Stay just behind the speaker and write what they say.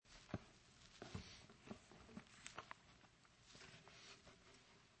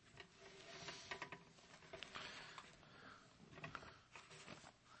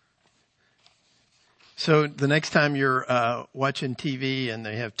So the next time you're watching TV and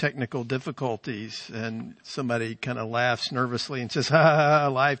they have technical difficulties and somebody kind of laughs nervously and says, ha, ha, ha,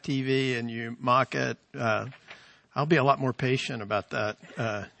 live TV, and you mock it, I'll be a lot more patient about that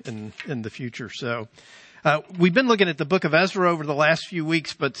in the future. So we've been looking at the book of Ezra over the last few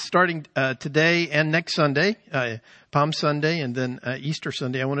weeks, but starting today and next Sunday, Palm Sunday, and then Easter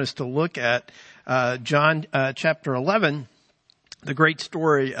Sunday, I want us to look at John chapter 11, the great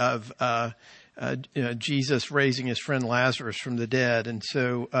story of Jesus raising his friend Lazarus from the dead. And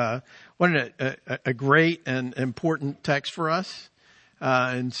so what a great and important text for us.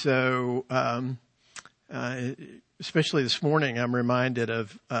 And so especially this morning, I'm reminded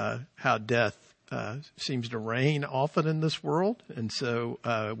of how death seems to reign often in this world. And so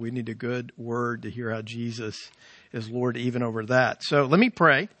we need a good word to hear how Jesus is Lord even over that. So let me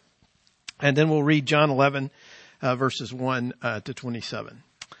pray, and then we'll read John 11, verses 1 to 27.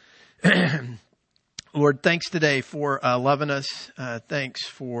 Lord, thanks today for loving us. Thanks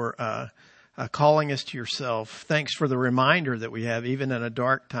for calling us to yourself. Thanks for the reminder that we have, even in a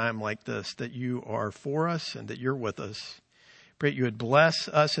dark time like this, that you are for us and that you're with us. Pray you would bless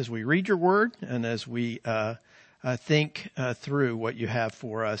us as we read your word and as we think through what you have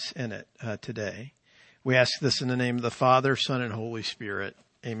for us in it today. We ask this in the name of the Father, Son, and Holy Spirit.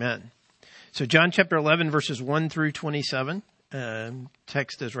 Amen. So John chapter 11, verses 1 through 27.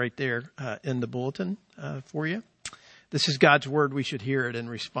 Text is right there in the bulletin for you. This is God's word. We should hear it and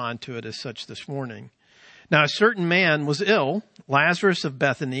respond to it as such this morning. Now, a certain man was ill, Lazarus of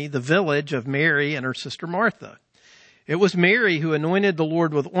Bethany, the village of Mary and her sister Martha. It was Mary who anointed the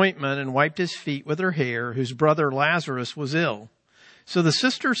Lord with ointment and wiped his feet with her hair, whose brother Lazarus was ill. So the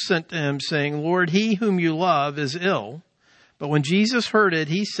sisters sent to him, saying, Lord, he whom you love is ill. But when Jesus heard it,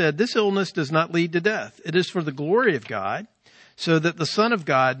 he said, this illness does not lead to death. It is for the glory of God, so that the Son of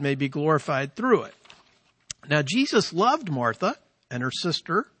God may be glorified through it. Now, Jesus loved Martha and her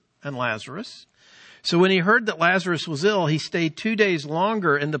sister and Lazarus. So when he heard that Lazarus was ill, he stayed 2 days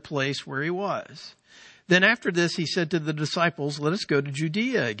longer in the place where he was. Then after this, he said to the disciples, let us go to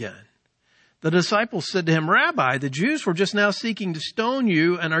Judea again. The disciples said to him, Rabbi, the Jews were just now seeking to stone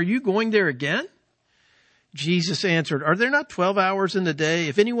you, and are you going there again? Jesus answered, are there not 12 hours in the day?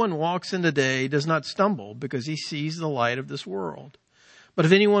 If anyone walks in the day, he does not stumble because he sees the light of this world. But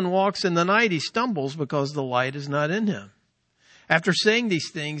if anyone walks in the night, he stumbles because the light is not in him. After saying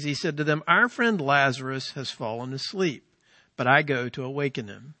these things, he said to them, our friend Lazarus has fallen asleep, but I go to awaken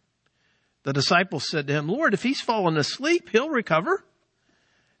him. The disciples said to him, Lord, if he's fallen asleep, he'll recover.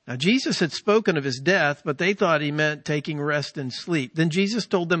 Now, Jesus had spoken of his death, but they thought he meant taking rest and sleep. Then Jesus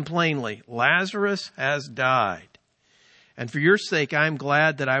told them plainly, Lazarus has died. And for your sake, I am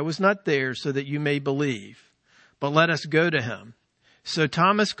glad that I was not there so that you may believe. But let us go to him. So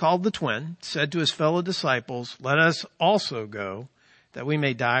Thomas, called the twin, said to his fellow disciples, let us also go, that we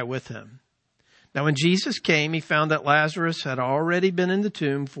may die with him. Now, when Jesus came, he found that Lazarus had already been in the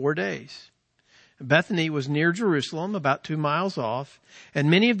tomb 4 days. Bethany was near Jerusalem, about 2 miles off, and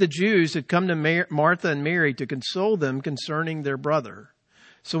many of the Jews had come to Martha and Mary to console them concerning their brother.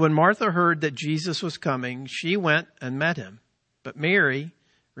 So when Martha heard that Jesus was coming, she went and met him, but Mary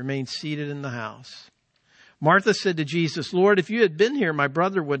remained seated in the house. Martha said to Jesus, Lord, if you had been here, my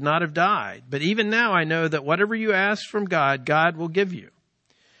brother would not have died. But even now I know that whatever you ask from God, God will give you.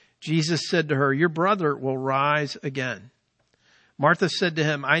 Jesus said to her, your brother will rise again. Martha said to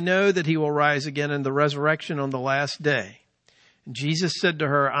him, I know that he will rise again in the resurrection on the last day. And Jesus said to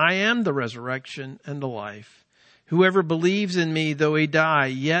her, I am the resurrection and the life. Whoever believes in me, though he die,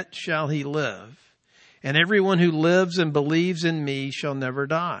 yet shall he live. And everyone who lives and believes in me shall never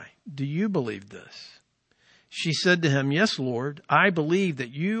die. Do you believe this? She said to him, yes, Lord, I believe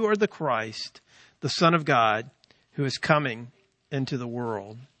that you are the Christ, the Son of God, who is coming into the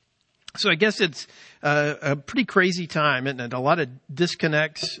world. So I guess it's a pretty crazy time, isn't it? A lot of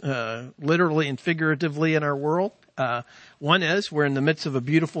disconnects, literally and figuratively in our world. One is we're in the midst of a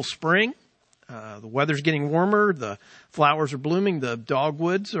beautiful spring. The weather's getting warmer. The flowers are blooming. The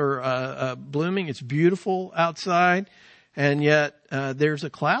dogwoods are blooming. It's beautiful outside. And yet there's a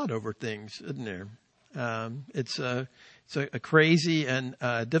cloud over things, isn't there? It's a crazy and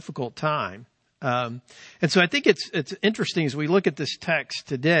difficult time. And so I think it's interesting as we look at this text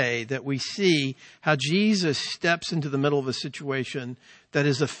today that we see how Jesus steps into the middle of a situation that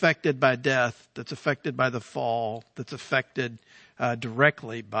is affected by death, that's affected by the fall, that's affected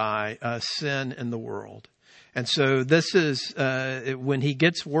directly by sin in the world. And so this is when he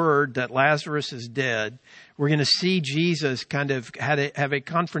gets word that Lazarus is dead, we're going to see Jesus kind of have a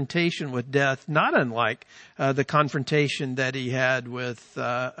confrontation with death, not unlike the confrontation that he had with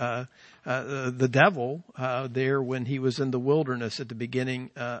the devil there when he was in the wilderness at the beginning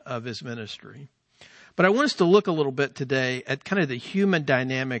of his ministry. But I want us to look a little bit today at kind of the human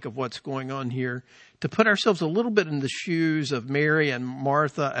dynamic of what's going on here, to put ourselves a little bit in the shoes of Mary and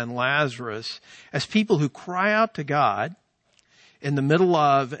Martha and Lazarus as people who cry out to God in the middle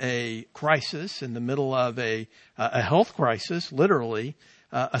of a crisis, in the middle of a health crisis, literally,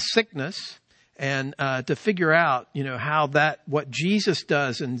 a sickness, and to figure out, how what Jesus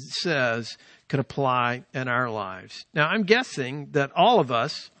does and says could apply in our lives. Now, I'm guessing that all of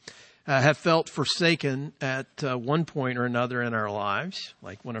us have felt forsaken at one point or another in our lives,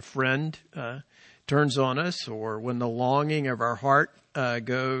 like when a friend turns on us, or when the longing of our heart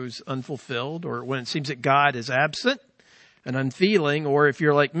goes unfulfilled, or when it seems that God is absent and unfeeling, or if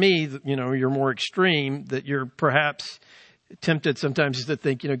you're like me, you're more extreme, that you're perhaps tempted sometimes to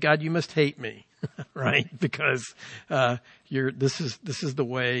think, God, you must hate me, right? Because this is the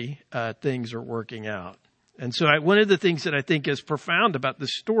way things are working out. And so one of the things that I think is profound about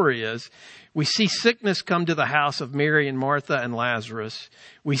this story is we see sickness come to the house of Mary and Martha and Lazarus.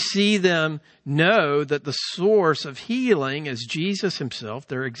 We see them know that the source of healing is Jesus himself.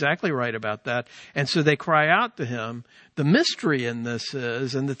 They're exactly right about that. And so they cry out to him. The mystery in this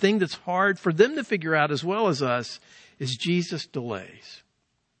is, and the thing that's hard for them to figure out as well as us, is Jesus delays.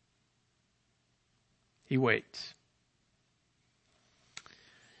 He waits.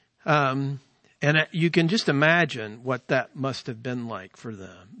 And you can just imagine what that must have been like for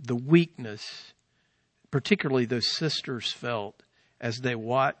them. The weakness, particularly those sisters felt as they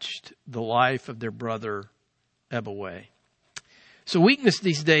watched the life of their brother ebb away. So weakness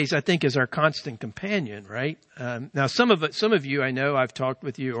these days, I think, is our constant companion, right? Now, some of you, I know I've talked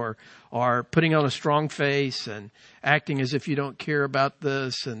with you, are putting on a strong face and acting as if you don't care about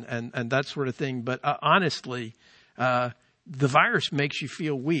this and that sort of thing. But honestly, the virus makes you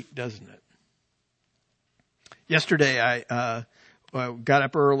feel weak, doesn't it? Yesterday, I got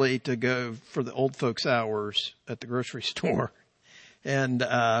up early to go for the old folks hours at the grocery store. And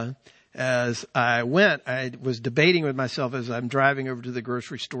as I went, I was debating with myself as I'm driving over to the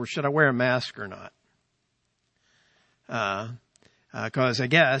grocery store, should I wear a mask or not? Because I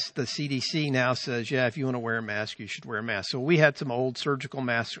guess the CDC now says, yeah, if you want to wear a mask, you should wear a mask. So we had some old surgical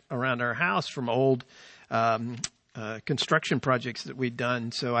masks around our house from old construction projects that we'd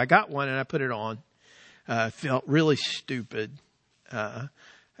done. So I got one and I put it on. Felt really stupid,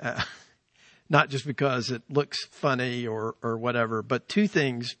 not just because it looks funny or whatever, but two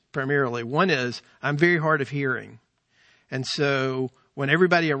things primarily. One is I'm very hard of hearing. And so when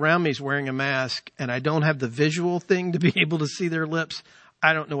everybody around me is wearing a mask and I don't have the visual thing to be able to see their lips,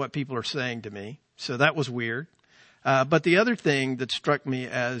 I don't know what people are saying to me. So that was weird. But the other thing that struck me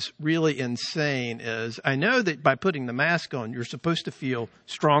as really insane is I know that by putting the mask on, you're supposed to feel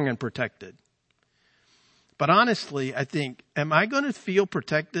strong and protected. But honestly, I think, am I going to feel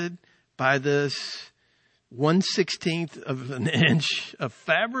protected by this 1/16 of an inch of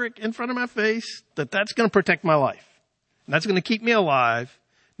fabric in front of my face? That's going to protect my life. And that's going to keep me alive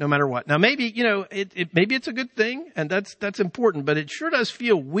no matter what. Now, maybe, maybe it's a good thing and that's important, but it sure does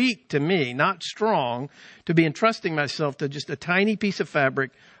feel weak to me, not strong, to be entrusting myself to just a tiny piece of fabric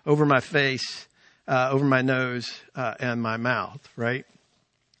over my face, over my nose, and my mouth, right?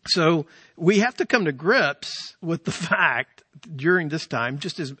 So we have to come to grips with the fact during this time,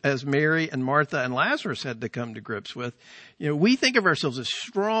 just as Mary and Martha and Lazarus had to come to grips with, we think of ourselves as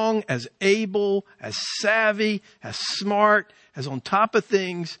strong, as able, as savvy, as smart, as on top of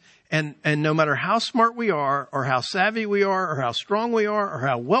things. And no matter how smart we are, or how savvy we are, or how strong we are, or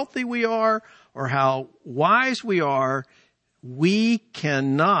how wealthy we are, or how wise we are, we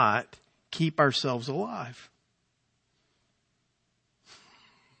cannot keep ourselves alive.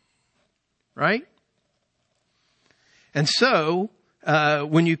 Right? And so,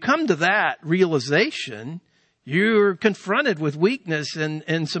 when you come to that realization, you're confronted with weakness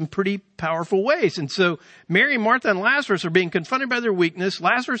in some pretty powerful ways. And so, Mary, Martha, and Lazarus are being confronted by their weakness.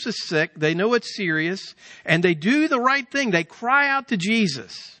 Lazarus is sick. They know it's serious. And they do the right thing. They cry out to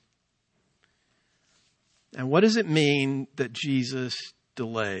Jesus. And what does it mean that Jesus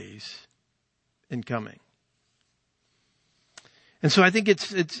delays in coming? And so I think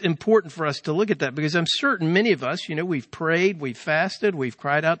it's important for us to look at that, because I'm certain many of us, we've prayed, we've fasted, we've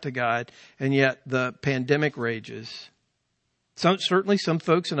cried out to God, and yet the pandemic rages. Certainly some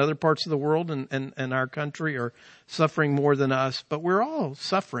folks in other parts of the world and our country are suffering more than us, but we're all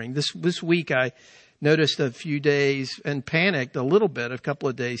suffering. This week I noticed a few days and panicked a little bit, a couple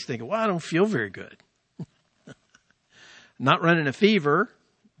of days, thinking, well, I don't feel very good. Not running a fever,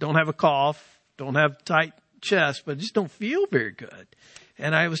 don't have a cough, don't have tight chest, but just don't feel very good.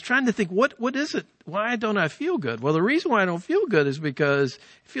 And I was trying to think, what is it? Why don't I feel good? Well, the reason why I don't feel good is because it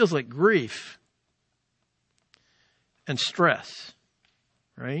feels like grief and stress,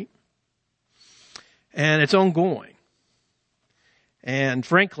 right? And it's ongoing. And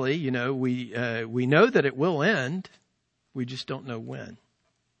frankly, we know that it will end. We just don't know when.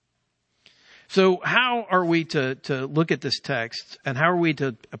 So how are we to look at this text, and how are we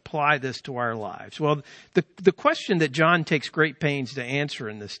to apply this to our lives? Well, the question that John takes great pains to answer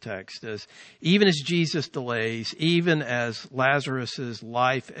in this text is, even as Jesus delays, even as Lazarus's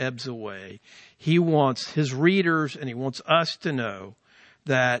life ebbs away, he wants his readers and he wants us to know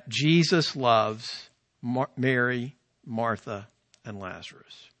that Jesus loves Mary, Martha, and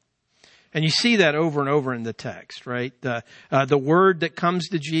Lazarus. And you see that over and over in the text, right? The word that comes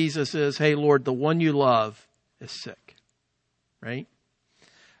to Jesus is, hey, Lord, the one you love is sick, right?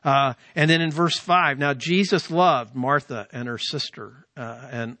 And then in verse 5, now Jesus loved Martha and her sister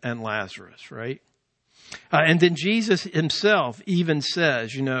and Lazarus, right? And then Jesus himself even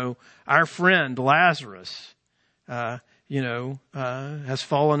says, our friend Lazarus, has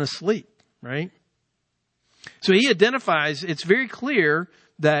fallen asleep, right? So he identifies, it's very clear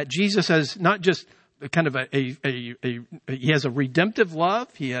that Jesus has not just kind of he has a redemptive love,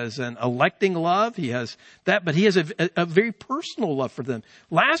 he has an electing love, he has that, but he has a very personal love for them.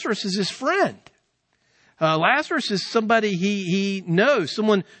 Lazarus is his friend. Lazarus is somebody he knows,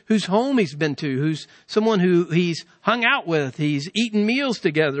 someone whose home he's been to, who's someone who he's hung out with, he's eaten meals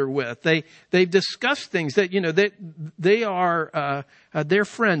together with. They've discussed things that, they are their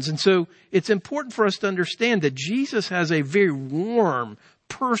friends. And so it's important for us to understand that Jesus has a very warm,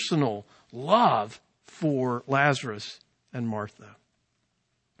 personal love for Lazarus and Martha.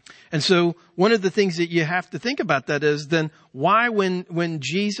 And so one of the things that you have to think about that is then why when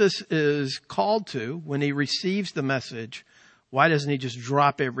Jesus is called to, when he receives the message, why doesn't he just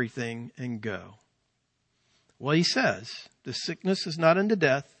drop everything and go? Well, he says the sickness is not unto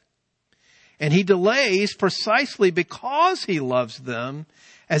death, and he delays precisely because he loves them,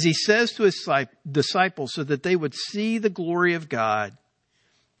 as he says to his disciples, so that they would see the glory of God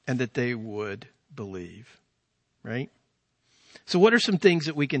and that they would believe, right? So what are some things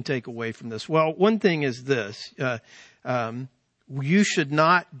that we can take away from this? Well, one thing is this. You should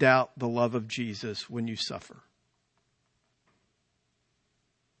not doubt the love of Jesus when you suffer.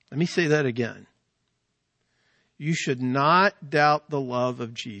 Let me say that again. You should not doubt the love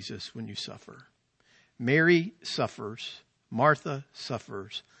of Jesus when you suffer. Mary suffers. Martha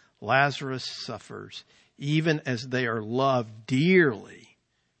suffers. Lazarus suffers, even as they are loved dearly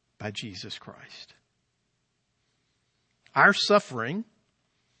by Jesus Christ. Our suffering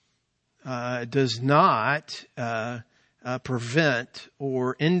does not prevent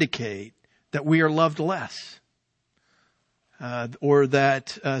or indicate that we are loved less, or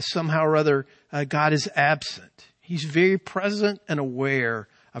that somehow or other God is absent. He's very present and aware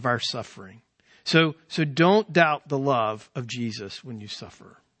of our suffering. So don't doubt the love of Jesus when you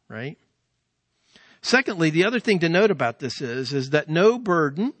suffer, right? Secondly, the other thing to note about this is that no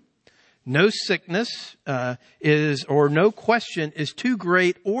burden, no sickness or no question is too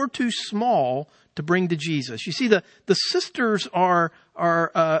great or too small to bring to Jesus. You see, the sisters are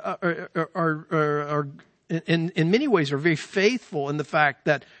in many ways are very faithful in the fact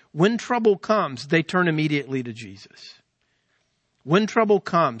that when trouble comes, they turn immediately to Jesus. When trouble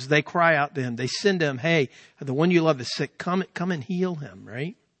comes, they cry out to him. They send him, hey, the one you love is sick. Come and heal him,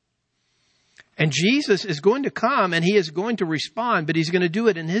 right? And Jesus is going to come and he is going to respond, but he's going to do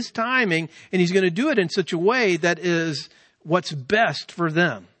it in his timing, and he's going to do it in such a way that is what's best for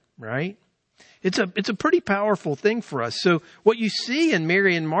them, right? It's a pretty powerful thing for us. So what you see in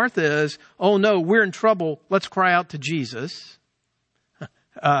Mary and Martha is, oh no, we're in trouble. Let's cry out to Jesus.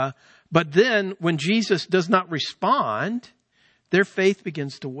 But then when Jesus does not respond, their faith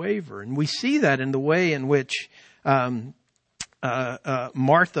begins to waver. And we see that in the way in which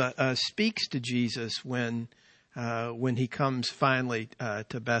Martha speaks to Jesus when he comes finally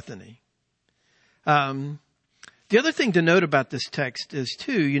to Bethany. The other thing to note about this text is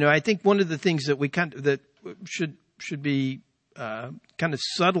too, I think one of the things that should be kind of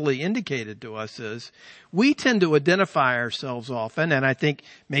subtly indicated to us is we tend to identify ourselves often, and I think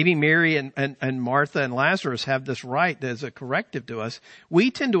maybe Mary and Martha and Lazarus have this right as a corrective to us. We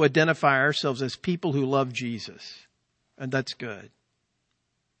tend to identify ourselves as people who love Jesus, and that's good.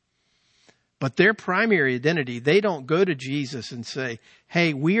 But their primary identity, they don't go to Jesus and say,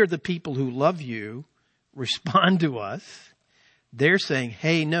 hey, we are the people who love you, respond to us. They're saying,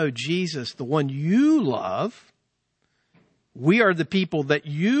 hey, no, Jesus, the one you love, we are the people that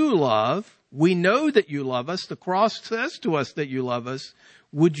you love, We know that you love us. The cross says to us that you love us.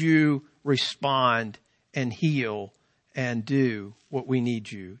 Would you respond and heal and do what we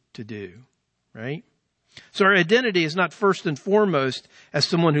need you to do, right? So our identity is not first and foremost as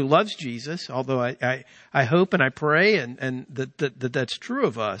someone who loves Jesus, although I hope and I pray and that's true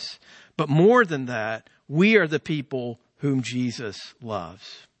of us. But more than that, we are the people whom Jesus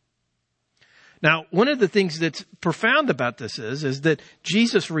loves. Now, one of the things that's profound about this is that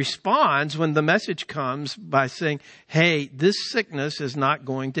Jesus responds when the message comes by saying, hey, this sickness is not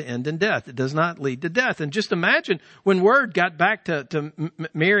going to end in death. It does not lead to death. And just imagine when word got back to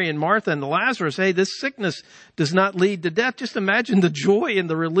Mary and Martha and Lazarus, hey, this sickness does not lead to death. Just imagine the joy and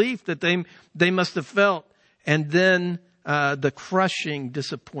the relief that they must have felt. And then the crushing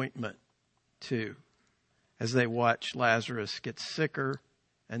disappointment too, as they watch Lazarus get sicker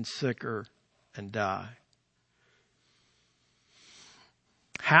and sicker and die.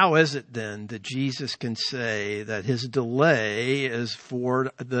 How is it then that Jesus can say that his delay is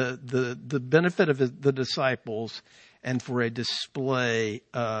for the benefit of the disciples and for a display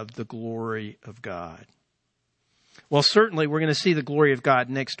of the glory of God? Well, certainly we're going to see the glory of God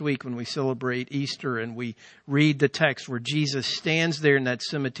next week when we celebrate Easter and we read the text where Jesus stands there in that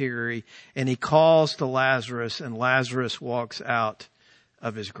cemetery and he calls to Lazarus and Lazarus walks out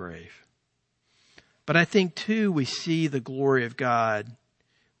of his grave. But I think, too, we see the glory of God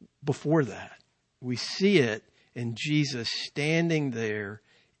before that. We see it in Jesus standing there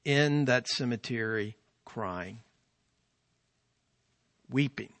in that cemetery crying,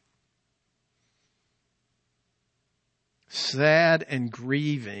 weeping, sad and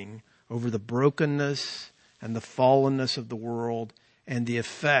grieving over the brokenness and the fallenness of the world and the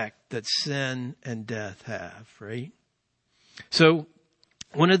effect that sin and death have, right? So,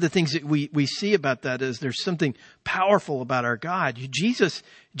 one of the things that we see about that is there's something powerful about our God. Jesus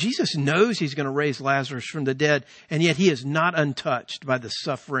knows he's going to raise Lazarus from the dead, and yet he is not untouched by the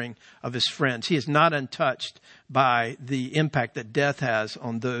suffering of his friends. He is not untouched by the impact that death has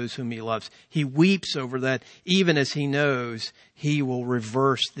on those whom he loves. He weeps over that, even as he knows he will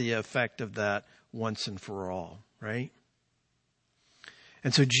reverse the effect of that once and for all, right?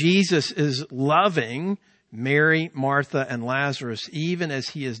 And so Jesus is loving Mary, Martha, and Lazarus, even as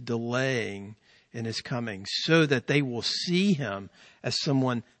he is delaying in his coming, so that they will see him as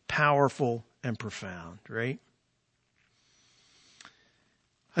someone powerful and profound, right?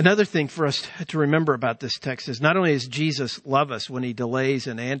 Another thing for us to remember about this text is not only does Jesus love us when he delays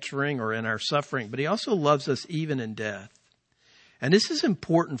in answering or in our suffering, but he also loves us even in death. And this is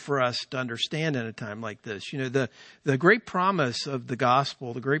important for us to understand in a time like this. You know, the great promise of the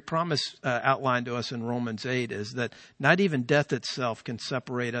gospel, the great promise outlined to us in Romans 8 is that not even death itself can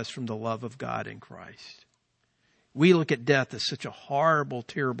separate us from the love of God in Christ. We look at death as such a horrible,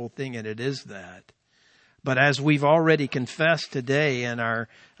 terrible thing, and it is that. But as we've already confessed today in our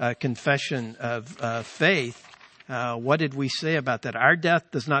confession of faith, what did we say about that? Our death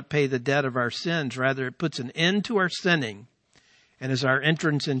does not pay the debt of our sins. Rather, it puts an end to our sinning and is our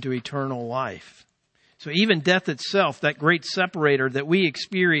entrance into eternal life. So even death itself, that great separator that we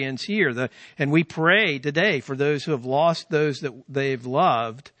experience here, and we pray today for those who have lost those that they've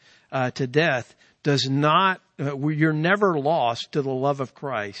loved to death, does not, you're never lost to the love of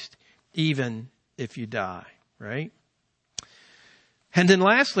Christ, even if you die, right? And then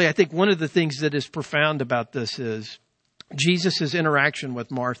lastly, I think one of the things that is profound about this is Jesus' interaction with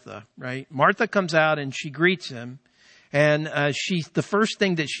Martha, right? Martha comes out and she greets him. And the first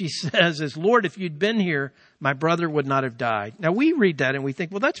thing that she says is, Lord, if you'd been here, my brother would not have died. Now we read that and we think,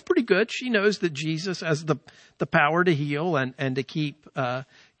 well, that's pretty good. She knows that Jesus has the power to heal and to keep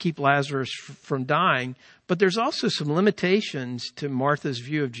Lazarus from dying. But there's also some limitations to Martha's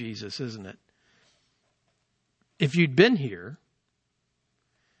view of Jesus, isn't it? If you'd been here,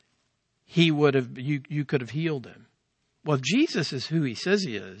 you could have healed him. Well, if Jesus is who he says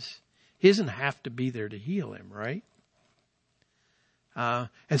he doesn't have to be there to heal him, right? And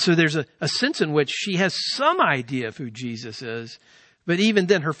so there's a sense in which she has some idea of who Jesus is, but even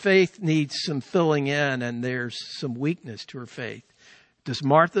then her faith needs some filling in and there's some weakness to her faith. Does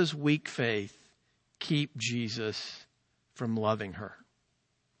Martha's weak faith keep Jesus from loving her?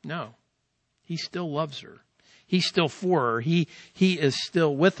 No. He still loves her. He's still for her. He is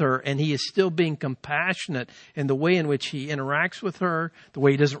still with her, and he is still being compassionate in the way in which he interacts with her, the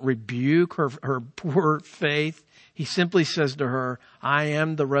way he doesn't rebuke her poor faith. He simply says to her, I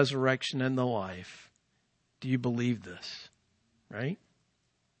am the resurrection and the life. Do you believe this? Right?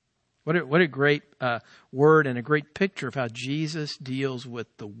 What a great word and a great picture of how Jesus deals with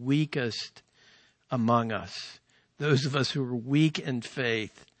the weakest among us. Those of us who are weak in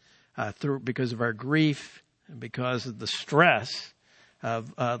faith. because of our grief and because of the stress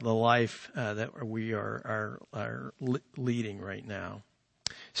of the life that we are leading right now.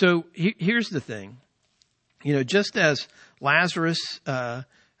 So here's the thing. Just as Lazarus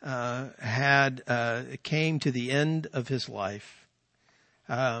came to the end of his life,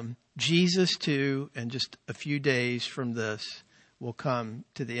 Jesus too, in just a few days from this, will come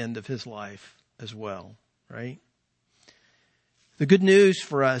to the end of his life as well, right? The good news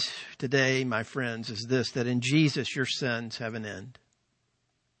for us today, my friends, is this, that in Jesus, your sins have an end.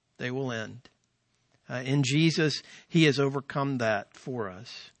 They will end. In Jesus, he has overcome that for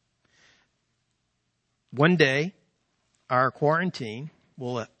us. One day, our quarantine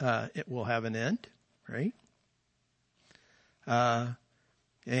will have an end, right?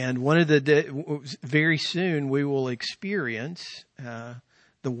 And one of very soon we will experience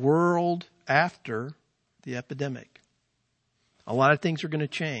the world after the epidemic. A lot of things are going to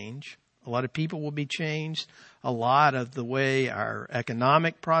change. A lot of people will be changed. A lot of the way our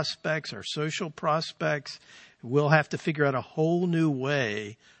economic prospects, our social prospects, we'll have to figure out a whole new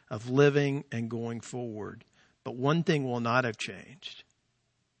way of living and going forward. But one thing will not have changed.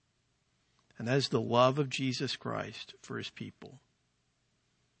 And that is the love of Jesus Christ for his people.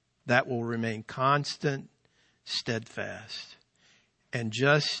 That will remain constant, steadfast. And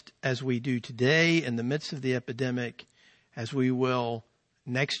just as we do today in the midst of the epidemic, as we will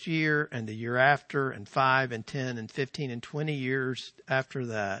next year and the year after and 5 and 10 and 15 and 20 years after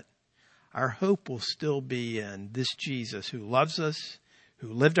that, our hope will still be in this Jesus who loves us,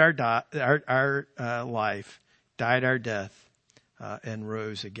 who lived our life, died our death, and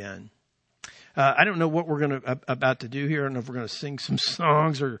rose again. I don't know what we're about to do here. I don't know if we're going to sing some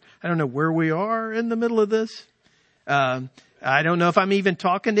songs, or I don't know where we are in the middle of this. I don't know if I'm even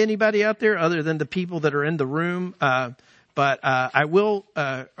talking to anybody out there other than the people that are in the room. But I will.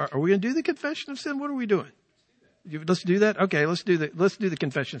 Are we going to do the confession of sin? What are we doing? Let's do that. Okay, let's do the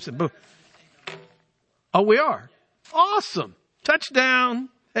confession of sin. Boom. Oh, we are. Awesome. Touchdown.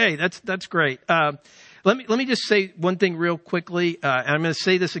 Hey, that's great. Let me just say one thing real quickly. And I'm going to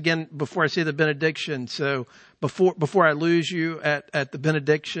say this again before I say the benediction. So before I lose you at the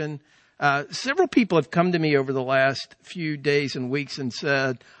benediction, several people have come to me over the last few days and weeks and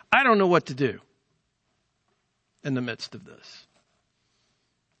said, I don't know what to do in the midst of this.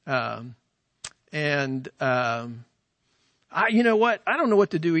 You know what? I don't know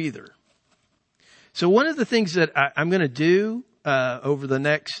what to do either. So one of the things that I'm going to do over the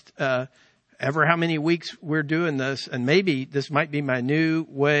next ever how many weeks we're doing this, and maybe this might be my new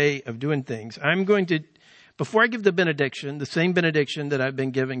way of doing things, I'm going to, before I give the benediction, the same benediction that I've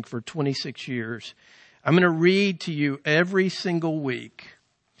been giving for 26 years, I'm going to read to you every single week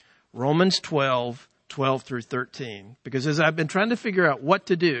Romans 12 through 13. Because as I've been trying to figure out what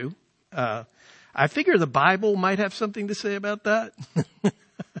to do, I figure the Bible might have something to say about that.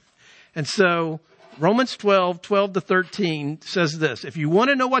 And so Romans 12 to 13 says this. If you want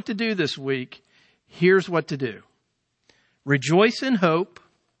to know what to do this week, here's what to do. Rejoice in hope.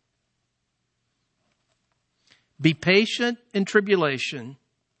 Be patient in tribulation.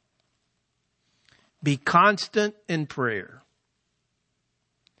 Be constant in prayer.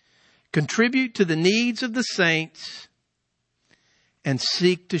 Contribute to the needs of the saints and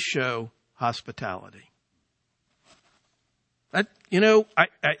seek to show hospitality. As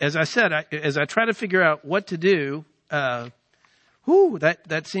I said, as I try to figure out what to do, that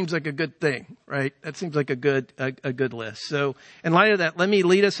seems like a good thing, right? That seems like a good list. So in light of that, let me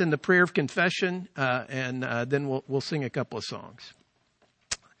lead us in the prayer of confession, and then we'll sing a couple of songs.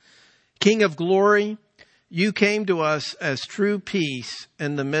 King of glory, you came to us as true peace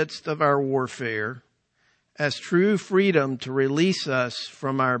in the midst of our warfare, as true freedom to release us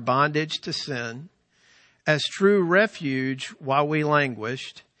from our bondage to sin, as true refuge while we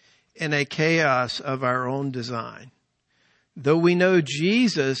languished in a chaos of our own design. Though we know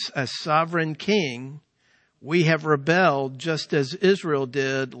Jesus as sovereign King, we have rebelled just as Israel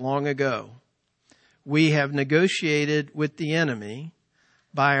did long ago. We have negotiated with the enemy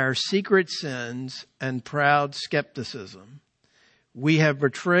by our secret sins and proud skepticism. We have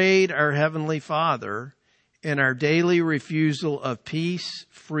betrayed our Heavenly Father in our daily refusal of peace,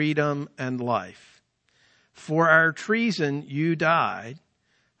 freedom, and life. For our treason, you died.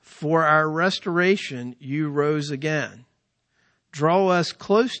 For our restoration, you rose again. Draw us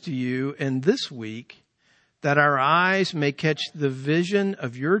close to you in this week, that our eyes may catch the vision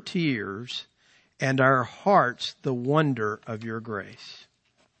of your tears and our hearts the wonder of your grace.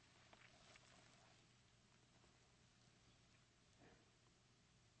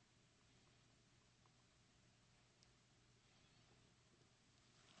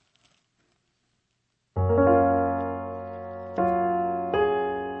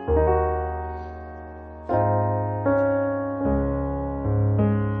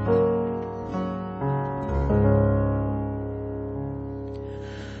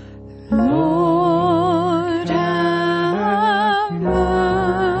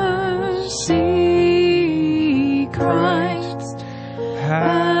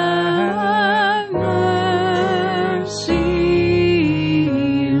 Have mercy,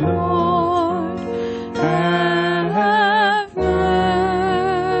 Lord. Have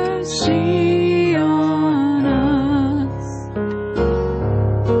mercy on us.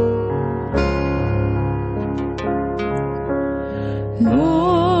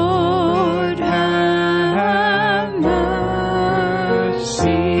 Lord, have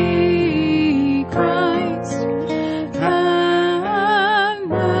mercy, Christ. Have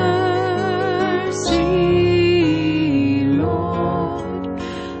mercy, Lord.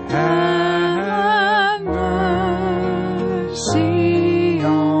 Have mercy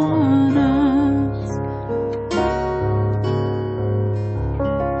on us.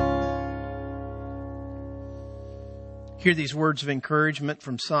 Hear these words of encouragement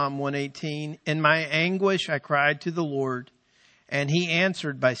from Psalm 118. In my anguish, I cried to the Lord, and he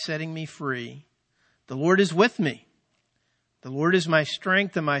answered by setting me free. The Lord is with me. The Lord is my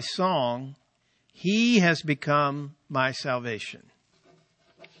strength and my song. He has become my salvation.